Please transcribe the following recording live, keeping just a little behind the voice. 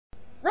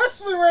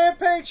Wrestling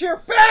Rampage here,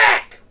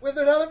 back with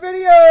another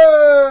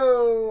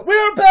video!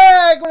 We're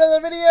back with another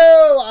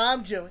video!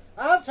 I'm Joey.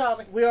 I'm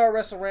Tommy. We are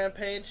Wrestle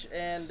Rampage,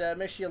 and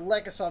make sure you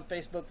like us on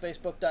Facebook,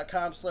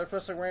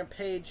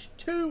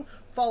 facebook.com/WrestlingRampage2.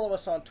 Follow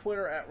us on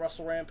Twitter at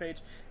Wrestle Rampage,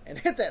 and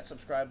hit that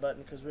subscribe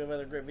button because we have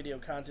other great video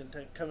content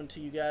coming to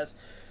you guys.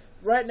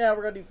 Right now,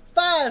 we're going to do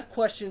 5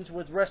 questions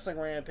with Wrestling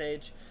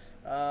Rampage.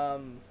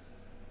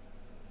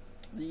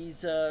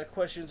 These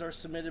questions are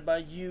submitted by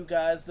you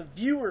guys, the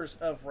viewers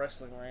of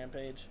Wrestling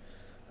Rampage,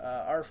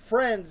 our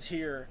friends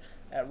here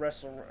at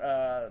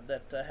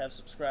that have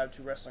subscribed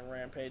to Wrestling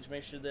Rampage.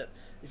 Make sure that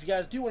if you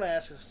guys do want to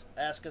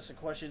ask us a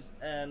question,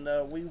 and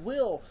we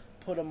will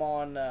put them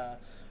on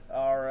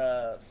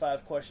our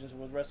 5 questions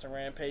with Wrestling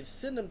Rampage,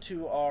 send them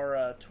to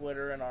our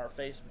Twitter and our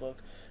Facebook.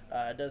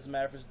 It doesn't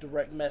matter if it's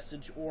direct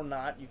message or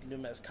not. You can do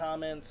them as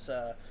comments.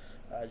 You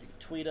can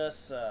tweet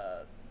us.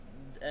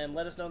 And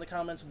let us know in the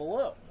comments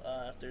below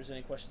if there's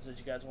any questions that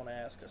you guys want to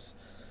ask us.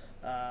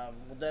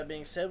 With that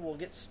being said, we'll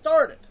get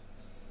started.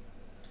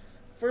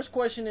 First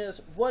question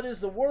is, what is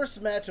the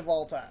worst match of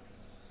all time?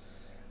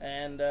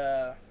 And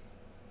I'll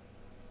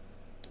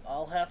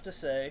have to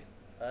say,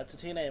 it's a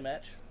TNA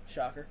match.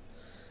 Shocker.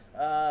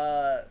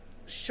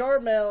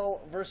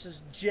 Sharmell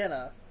versus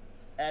Jenna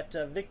at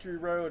Victory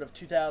Road of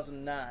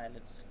 2009.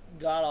 It's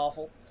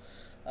god-awful.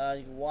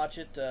 You can watch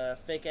it,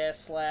 fake-ass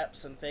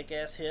slaps and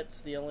fake-ass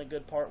hits. The only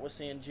good part was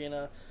seeing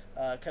Jenna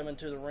come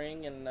into the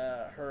ring and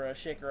her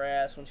shake her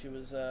ass when she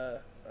was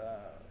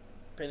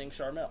pinning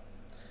Sharmell.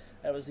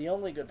 That was the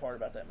only good part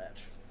about that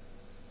match.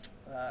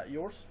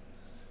 Yours?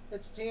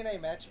 It's a TNA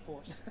match, of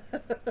course.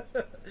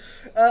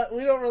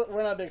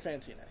 We're not a big fan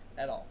of TNA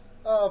at all.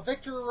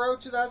 Victory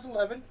Road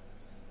 2011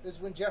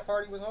 is when Jeff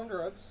Hardy was on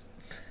drugs.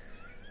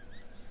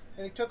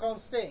 And he took on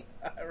Sting.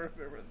 I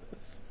remember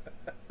this.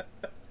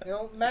 You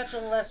know, match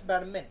only lasts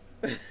about a minute.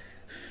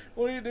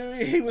 What do you do?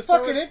 He was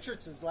fucking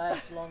entrances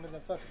last longer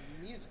than fucking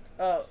music.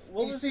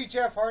 You see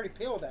Jeff Hardy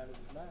peeled out of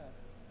his mind.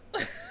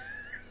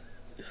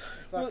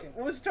 Fucking.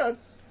 What was he trying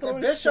to throw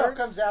his his Bischoff shirts?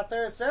 comes out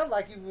there. It sounded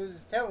like he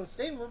was telling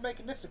Sting, "We're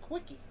making this a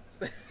quickie."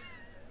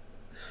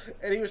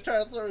 And he was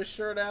trying to throw his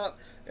shirt out,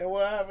 and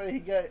what happened? He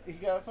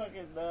got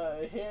fucking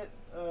hit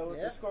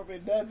with the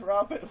Scorpion Death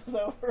Drop. It was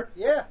over.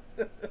 Yeah,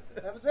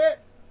 that was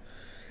it.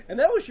 And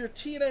that was your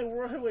TNA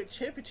World Heavyweight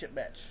Championship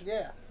match.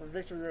 Yeah. For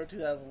Victory Road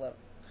 2011.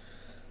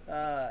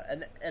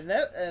 And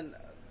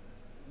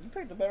you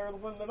picked a better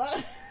one than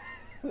I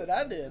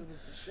did. It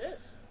was the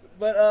shit.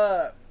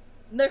 But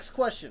next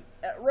question: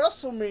 at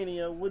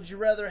WrestleMania, would you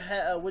rather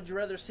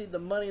see the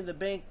Money in the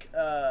Bank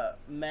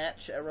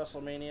match at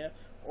WrestleMania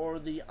or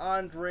the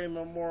Andre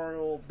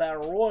Memorial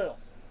Battle Royal?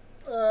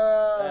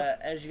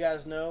 As you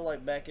guys know,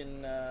 like back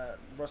in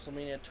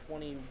WrestleMania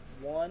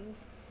 21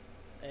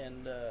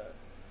 and.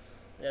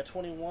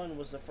 21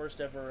 was the first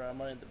ever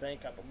Money in the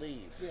Bank, I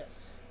believe.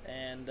 Yes.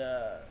 And,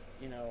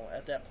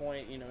 at that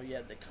point, you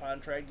had the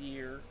contract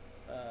year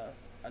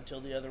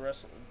until the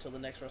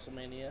next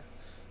WrestleMania. You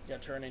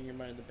got to turn in your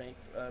Money in the Bank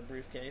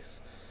briefcase.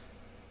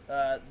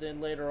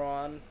 Then later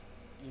on,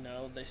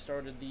 they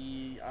started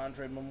the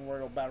Andre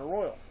Memorial Battle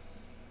Royal.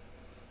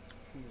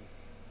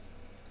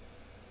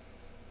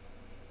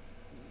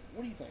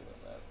 What do you think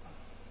about that?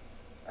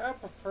 I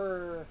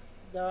prefer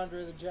the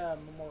Andre the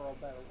Giant Memorial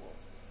Battle Royal.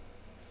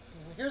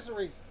 Here's the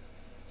reason.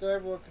 So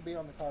everyone can be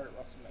on the card at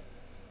WrestleMania.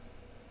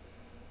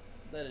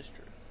 That is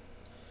true.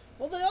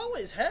 Well, they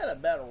always had a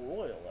Battle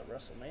Royal at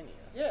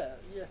WrestleMania. Yeah.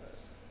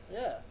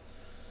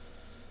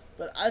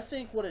 But I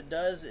think what it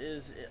does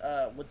is,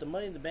 with the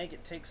Money in the Bank,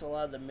 it takes a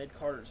lot of the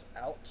mid-carders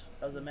out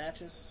of the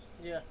matches.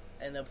 Yeah.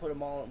 And they'll put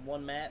them all in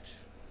one match.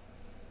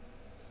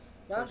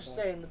 But I'm just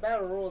saying, the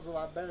Battle Royal is a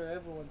lot better.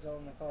 Everyone's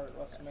on the card at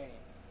WrestleMania.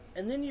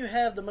 And then you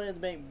have the Money in the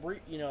Bank,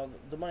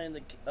 the Money in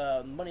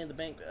the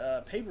Bank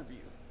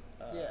pay-per-view.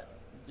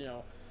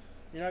 You're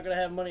not going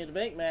to have a Money in the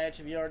Bank match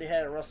if you already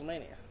had it at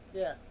WrestleMania.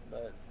 Yeah.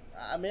 But,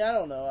 I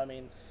don't know. I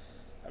mean,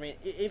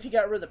 if you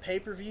got rid of the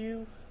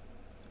pay-per-view,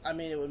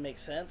 it would make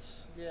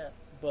sense. Yeah.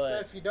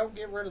 But if you don't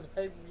get rid of the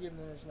pay-per-view,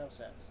 then there's no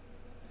sense.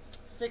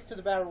 Stick to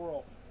the Battle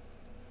Royal.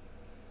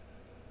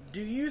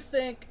 Do you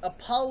think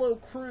Apollo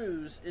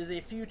Crews is a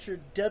future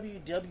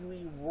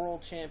WWE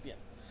World Champion?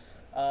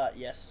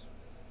 Yes.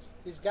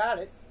 He's got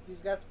it. He's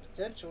got the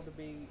potential to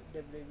be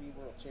WWE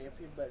World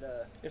Champion, but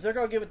if they're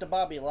gonna give it to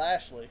Bobby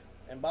Lashley,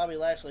 and Bobby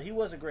Lashley, he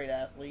was a great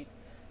athlete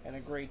and a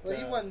great. Well,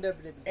 he wasn't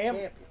WWE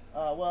champion.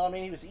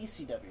 He was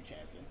ECW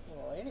champion.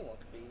 Well, anyone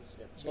could be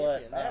ECW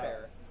champion in that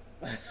era.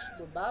 When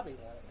Bobby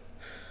won it.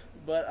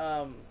 But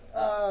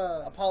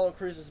Apollo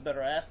Crews is a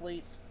better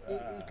athlete.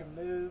 He can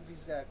move.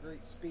 He's got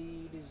great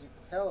speed. He's a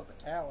hell of a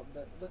talent.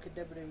 But look at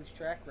WWE's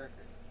track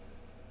record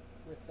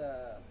with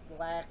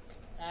black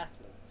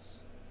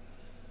athletes.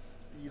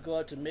 You go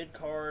out to mid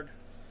card,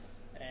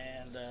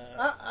 and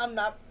I'm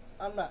not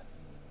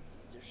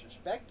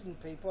disrespecting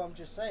people. I'm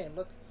just saying,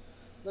 look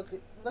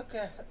at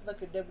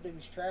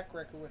WWE's track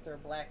record with their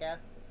black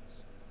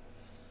athletes.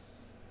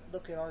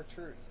 Look at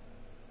R-Truth.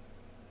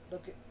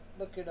 Look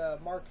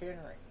at Mark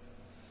Henry.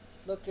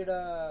 Look at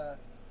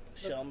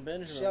Shelton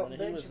Benjamin Shelton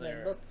when he was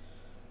Benjamin. there.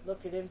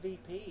 Look at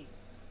MVP.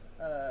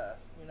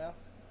 You know.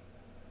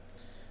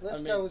 List I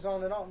mean, goes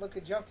on and on. Look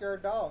at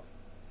Junkyard Dog.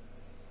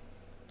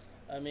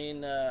 I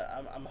mean,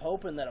 I'm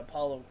hoping that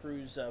Apollo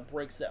Crews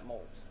breaks that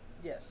mold.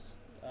 Yes.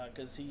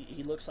 Because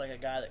he looks like a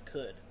guy that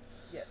could.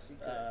 Yes, he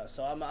could.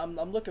 So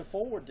I'm looking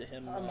forward to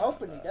him. I'm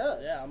hoping he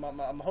does. Yeah,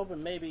 I'm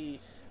hoping maybe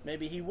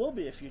he will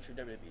be a future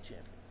WWE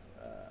champion.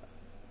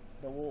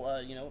 But we'll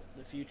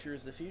the future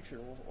is the future.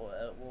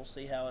 We'll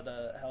see how it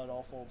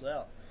all folds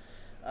out.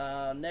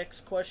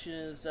 Next question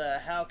is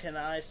how can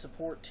I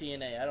support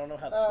TNA? I don't know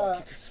how the fuck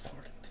you can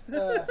support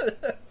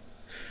it.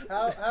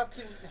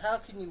 How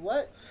can you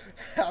what?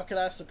 How can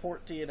I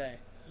support TNA?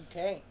 You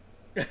can't.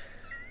 You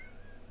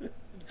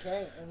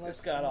can't unless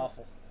It's god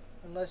awful.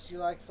 Unless you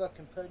like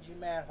fucking Pudgy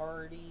Matt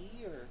Hardy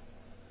or.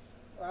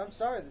 Well, I'm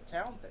sorry, the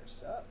talent there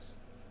sucks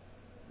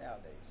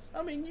nowadays.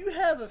 I mean, you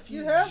have a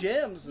few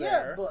gems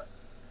there.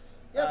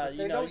 Yeah, but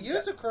they don't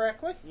use it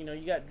correctly. You know,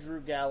 you got Drew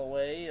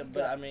Galloway,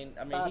 but I mean,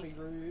 Bobby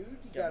Roode.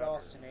 You got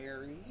Austin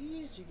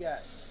Aries. You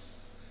got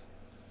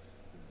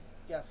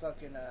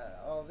fucking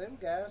all them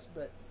guys,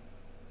 but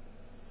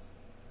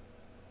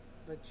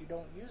you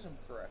don't use them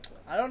correctly.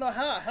 I don't know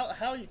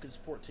how you can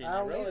support TNA. I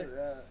don't really.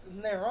 either.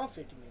 And they're on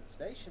 50-minute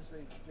stations.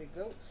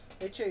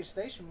 They change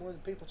station more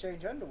than people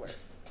change underwear.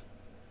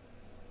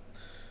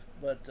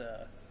 But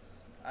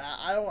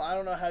I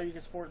don't know how you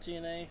can support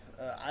TNA.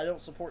 I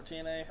don't support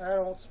TNA. I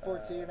don't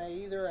support TNA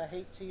either. I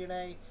hate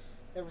TNA.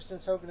 Ever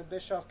since Hogan and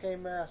Bischoff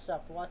came there, I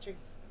stopped watching.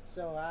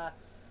 So I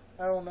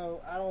don't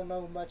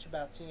know much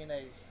about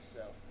TNA.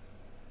 So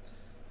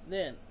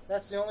then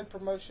that's the only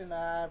promotion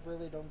I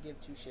really don't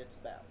give two shits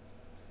about.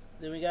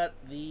 Then we got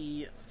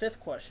the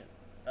fifth question.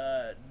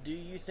 Do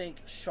you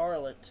think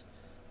Charlotte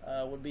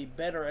would be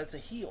better as a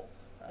heel?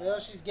 Well,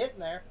 she's getting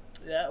there.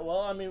 Yeah. Well,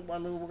 I mean,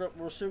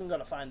 we're soon going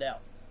to find out.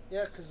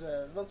 Yeah, because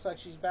it looks like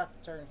she's about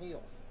to turn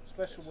heel,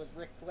 especially with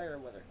Ric Flair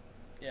with her.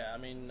 Yeah, I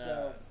mean,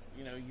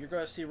 you're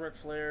going to see Ric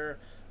Flair.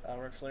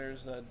 Ric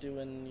Flair's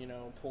doing,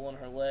 pulling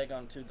her leg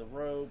onto the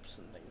ropes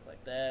and things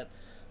like that.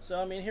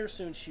 So, I mean, here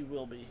soon she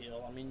will be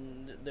heel. I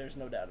mean, there's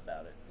no doubt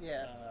about it.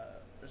 Yeah.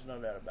 There's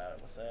no doubt about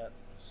it with that.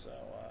 So,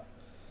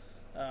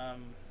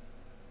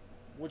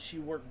 would she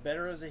work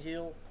better as a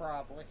heel?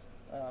 Probably.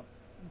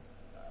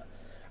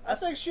 I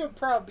think she would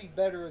probably be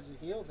better as a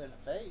heel than a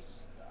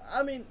face.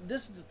 I mean,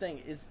 this is the thing,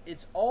 is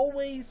it's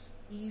always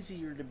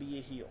easier to be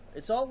a heel.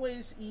 It's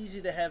always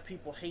easy to have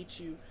people hate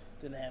you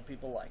than to have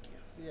people like you.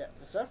 Yeah,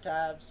 but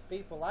sometimes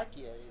people like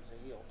you as a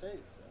heel too.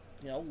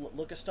 So.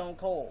 Look at Stone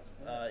Cold.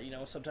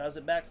 Yeah. Sometimes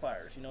it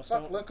backfires.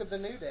 Look at the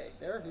New Day.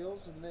 They're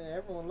heels, and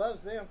everyone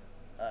loves them.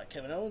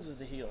 Kevin Owens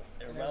is a heel.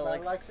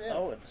 Everybody likes him.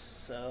 Owens.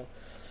 So,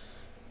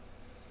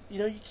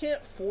 you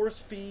can't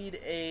force feed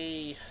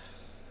a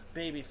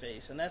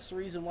babyface, and that's the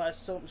reason why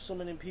so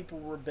many people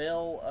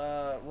rebel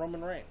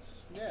Roman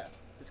Reigns. Yeah,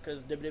 it's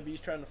because WWE's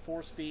trying to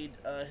force feed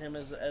him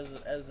as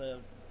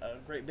a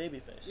great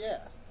babyface.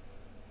 Yeah.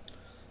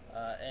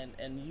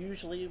 And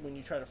usually when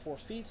you try to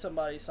force feed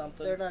somebody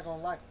something, they're not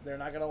gonna like it. They're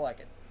not gonna like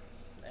it.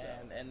 So.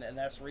 And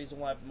that's the reason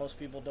why most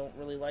people don't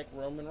really like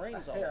Roman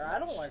Reigns. I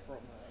don't like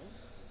Roman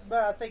Reigns,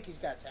 but I think he's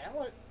got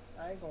talent.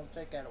 I ain't gonna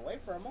take that away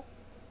from him.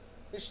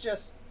 It's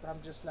just I'm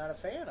just not a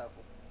fan of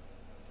him.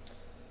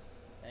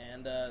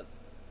 And that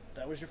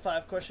was your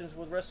 5 questions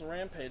with Wrestle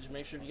Rampage.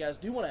 Make sure if you guys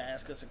do want to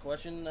ask us a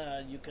question,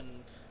 you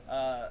can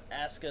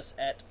ask us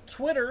at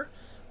Twitter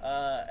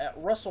at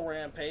Wrestle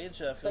Rampage.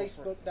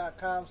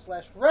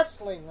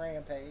 Facebook.com/Wrestling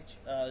Rampage.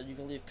 You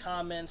can leave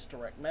comments,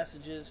 direct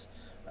messages.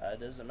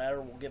 It doesn't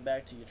matter. We'll get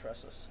back to you.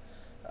 Trust us.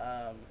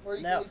 Or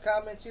you can leave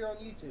comments here on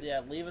YouTube. Yeah,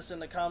 leave us in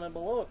the comment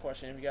below a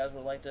question if you guys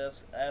would like to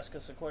ask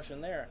us a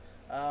question there.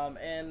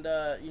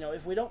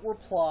 If we don't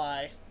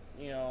reply,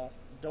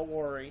 don't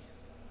worry.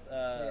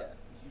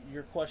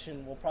 Your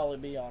question will probably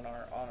be on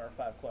our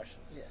 5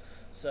 questions. Yeah.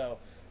 So,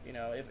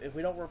 if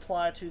we don't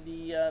reply to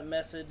the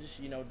message,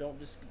 don't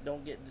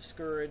get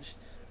discouraged.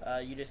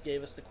 You just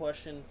gave us the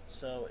question,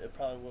 so it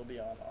probably will be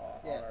on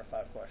our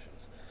 5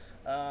 questions.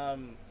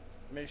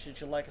 Make sure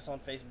that you like us on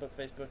Facebook,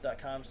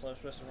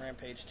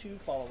 facebook.com/WrestlingRampage2.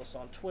 Follow us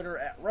on Twitter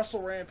at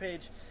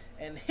WrestleRampage,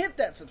 and hit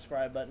that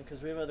subscribe button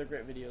because we have other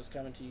great videos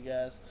coming to you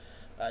guys.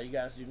 You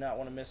guys do not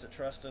want to miss it.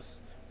 Trust us.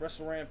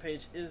 Wrestle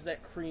Rampage is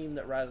that cream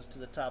that rises to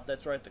the top.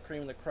 That's right, the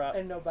cream of the crop.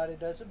 And nobody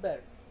does it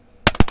better.